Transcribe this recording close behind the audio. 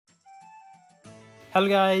Hello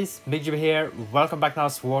guys, MikuChibi here. Welcome back to our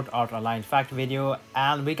Sword Art Online Fact video,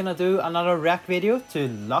 and we're gonna do another react video to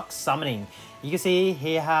Lux Summoning. You can see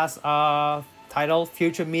he has a title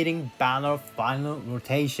Future Meeting Banner Final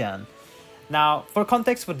Rotation. Now, for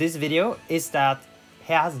context for this video is that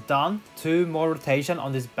he has done 2 more rotation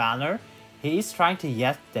on this banner. He is trying to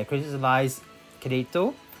get the Crystallized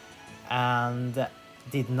Kirito and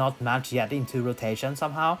did not match yet into rotation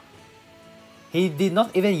somehow. He did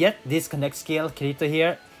not even get this connect skill Kirito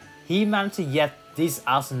here. He managed to get this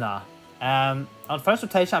Asuna. On first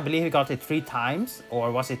rotation, I believe he got it 3 times,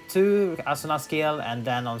 or was it 2 Asuna skill, and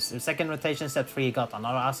then on second rotation, step 3, he got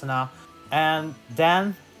another Asuna. And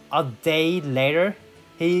then a day later,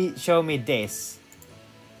 he showed me this.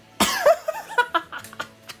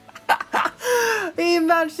 He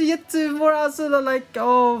managed to get 2 more Asuna, like,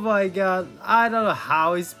 oh my god. I don't know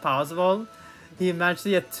how it's possible. He managed to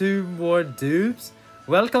get 2 more dupes.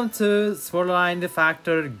 Welcome to Sword Art Online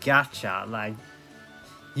Factor Gacha. Like,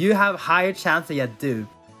 you have higher chance to get dupe.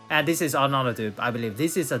 And this is another dupe, I believe.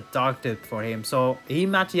 This is a dark dupe for him. So he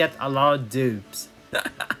managed to get a lot of dupes.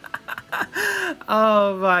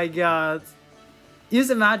 Oh my god. Just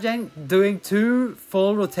imagine doing 2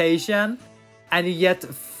 full rotation and you get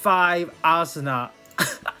 5 Asuna.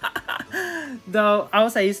 Though I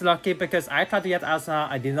would say he's lucky because I tried to get Asuna,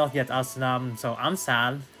 I did not get Asuna, so I'm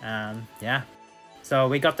sad, and yeah. So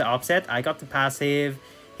we got the opposite, I got the passive,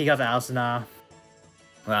 he got the Asuna.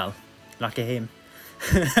 Well, lucky him.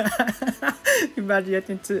 Imagine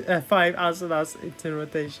getting 5 Asunas into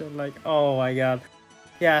rotation, like, oh my god.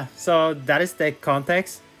 Yeah, so that is the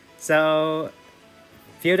context. So,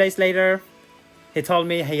 a few days later, he told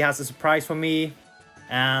me he has a surprise for me,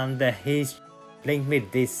 and he's linked me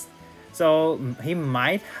this. So he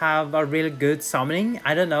might have a really good summoning.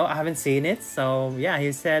 I don't know, I haven't seen it. So yeah,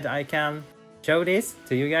 he said I can show this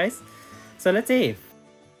to you guys. So let's see.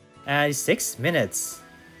 6 minutes.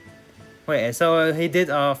 Wait, so he did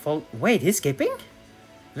a full... Wait, he's skipping?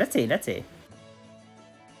 Let's see.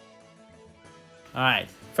 Alright,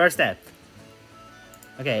 first step.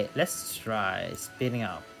 Okay, let's try speeding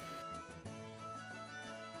up.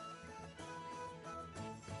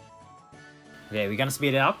 Okay, we're gonna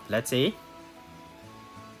speed it up. Let's see.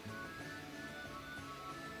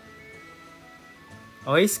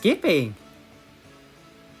 Oh, he's skipping.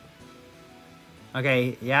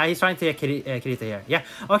 Okay, yeah, he's trying to get Kirito here. Yeah,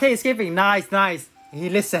 okay, he's skipping. Nice. He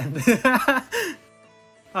listened.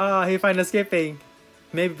 Oh, he finally skipping.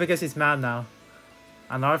 Maybe because he's mad now.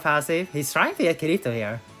 Another passive. He's trying to get Kirito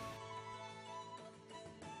here.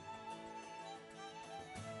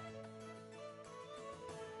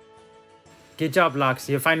 Good job, Lux.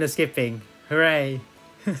 You're finally skipping. Hooray.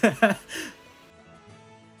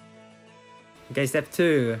 Okay, step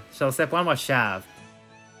 2. So step 1 was shaft.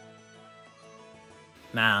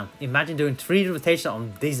 Man, imagine doing 3 rotations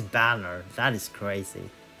on this banner. That is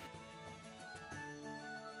crazy.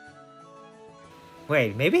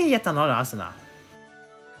 Wait, maybe he get another Asuna.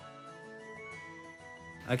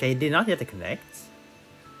 Okay, he did not get the connect.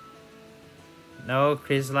 No,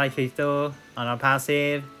 Crystallized Thoughts, another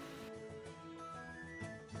passive.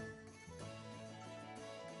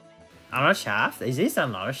 Another shaft? Is this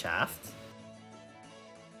another shaft?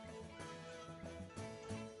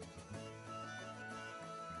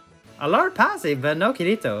 A lot passive, but no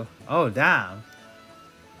Kirito. Oh, damn.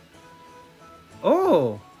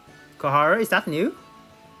 Oh! Koharu, is that new?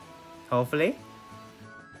 Hopefully.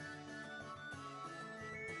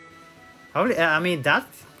 Hopefully, I mean, that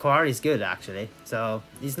Koharu is good, actually. So,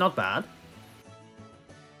 it's not bad.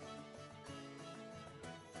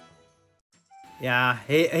 Yeah,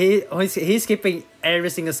 he's skipping every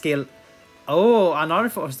single skill. Oh, another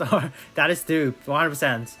 4-star. That is dupe,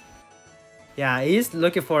 100%. Yeah, he's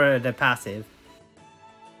looking for the passive.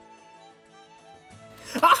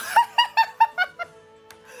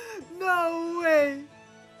 No way!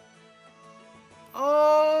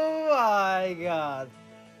 Oh my god.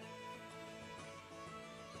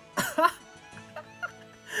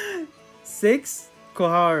 6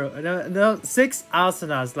 Koharu. No, 6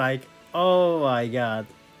 Asunas, like, oh my god.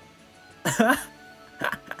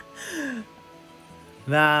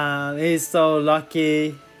 Man, he's so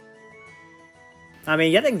lucky. I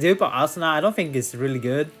mean, getting dupe of Asuna, I don't think is really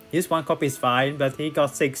good. His 1 copy is fine, but he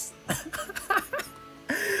got 6.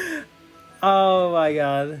 Oh my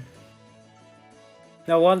god.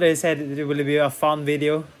 No wonder he said it will be a fun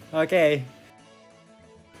video. Okay.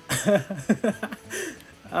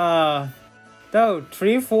 Though,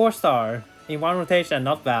 3 4-star in 1 rotation,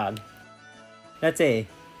 not bad. Let's see.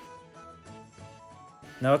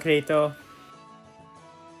 No Kirito.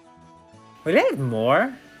 Will I have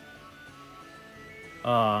more?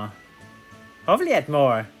 Hopefully add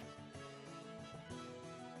more.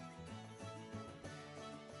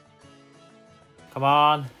 Come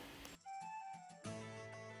on.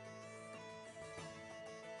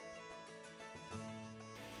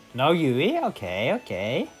 No Yui? Okay,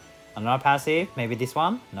 okay. Another passive? Maybe this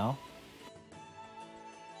one? No.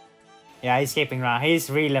 Yeah, he's skipping around. He's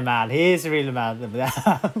really mad. He's really mad.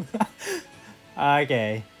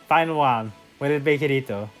 Okay. Final one. Will it be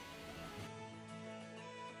Kirito?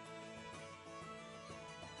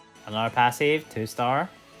 Another passive. 2-star.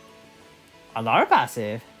 Another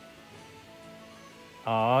passive.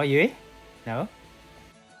 Oh, Yui? No?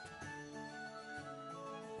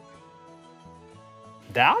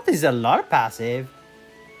 That is a lot of passive.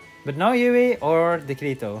 But no Yui or the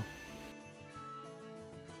Kirito.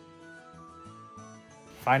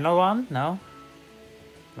 Final one? No?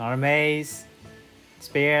 Another maze.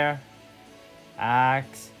 Spear.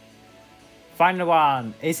 Axe. Final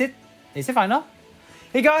one. Is it final?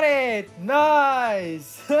 He got it!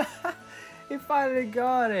 Nice! He finally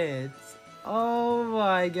got it. Oh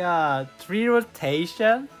my god. 3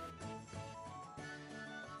 rotation?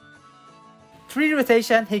 3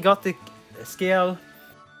 rotation, he got the skill.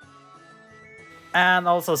 And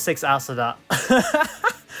also 6 Asuna.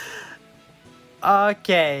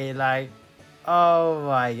 Okay, like, oh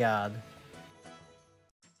my god.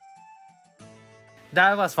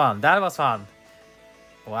 That was fun, that was fun.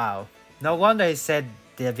 Wow. No wonder he said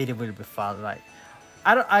the video will be fun, like.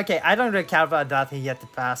 I don't really care about that he got the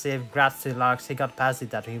passive. Grats to Lux, he got passive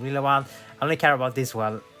that he really want. I only care about this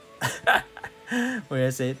one. Where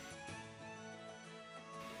is it?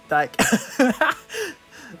 Like,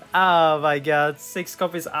 oh my god, 6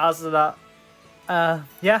 copies Asuna.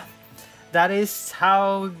 Yeah, that is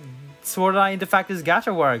how Sword Art Into Factory's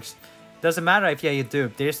gacha works. Doesn't matter if you're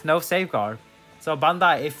dupe, there's no safeguard. So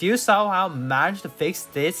Bandai, if you somehow manage to fix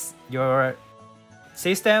this, your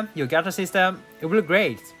system, your gacha system, it will be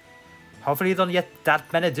great. Hopefully you don't get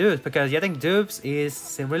that many dupes, because getting dupes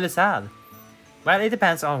is really sad. Well, it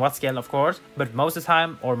depends on what skill, of course, but most of the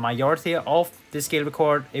time, or majority of the skill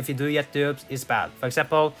record, if you do get dupes, is bad. For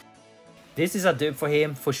example, this is a dupe for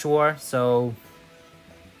him for sure, so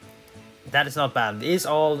that is not bad. This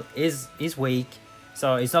all is weak,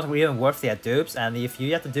 so it's not even worth the dupes. And if you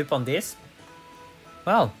get the dupe on this,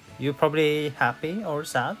 well, you're probably happy or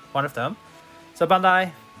sad, one of them. So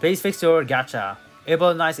Bandai, please fix your gacha. It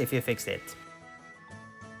would be nice if you fixed it.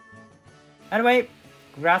 Anyway,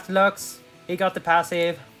 congrats to Lux. He got the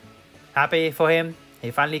passive. Happy for him. He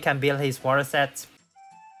finally can build his water set.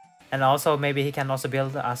 And also maybe he can also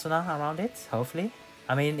build the Asuna around it, hopefully.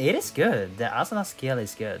 I mean, it is good. The Asuna skill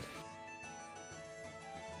is good.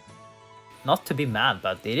 Not to be mad,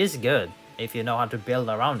 but it is good if you know how to build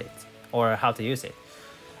around it or how to use it.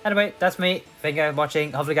 Anyway, that's me. Thank you for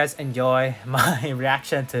watching. Hopefully you guys enjoy my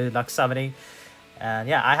reaction to Lux summoning. And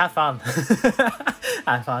yeah, I had fun.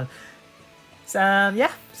 I had fun. So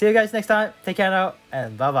yeah, see you guys next time. Take care now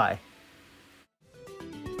and bye bye.